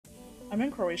I'm in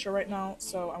Croatia right now,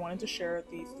 so I wanted to share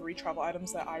the 3 travel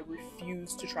items that I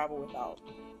refuse to travel without.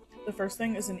 The first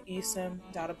thing is an esim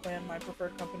data plan. My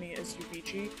preferred company is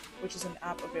Ubigi, which is an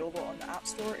app available on the App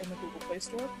Store and the Google Play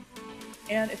Store.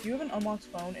 And if you have an unlocked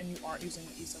phone and you aren't using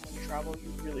esim when you travel,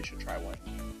 you really should try one.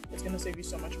 It's going to save you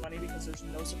so much money because there's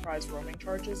no surprise roaming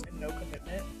charges and no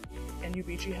commitment. And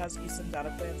Ubigi has esim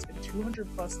data plans in 200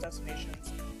 plus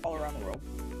destinations all around the world.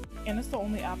 And it's the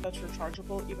only app that's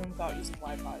rechargeable even without using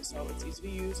Wi-Fi, so it's easy to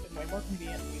use and way more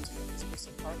convenient than using a physical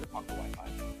SIM card or pocket Wi-Fi.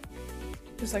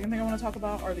 The second thing I want to talk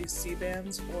about are these C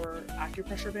bands or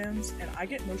acupressure bands, and I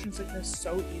get motion sickness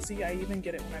so easy, I even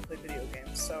get it when I play video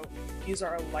games, so these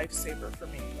are a lifesaver for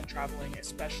me when traveling,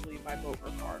 especially by boat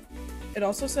or car. It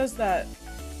also says that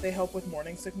they help with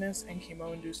morning sickness and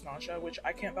chemo-induced nausea, which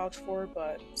I can't vouch for,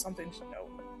 but something to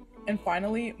note. And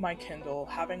finally, my Kindle.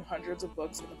 Having hundreds of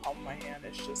books in the palm of my hand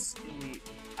is just elite.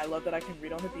 I love that I can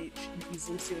read on the beach and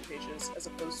easily see the pages as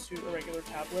opposed to a regular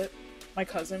tablet. My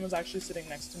cousin was actually sitting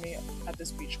next to me at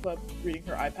this beach club reading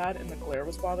her iPad and the glare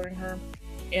was bothering her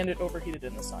and it overheated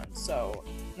in the sun. So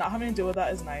not having to deal with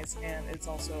that is nice, and it's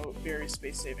also very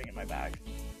space saving in my bag.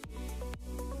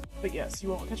 But yes, you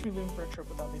won't catch me leaving for a trip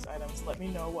without these items. Let me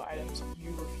know what items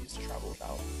you refuse to travel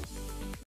without.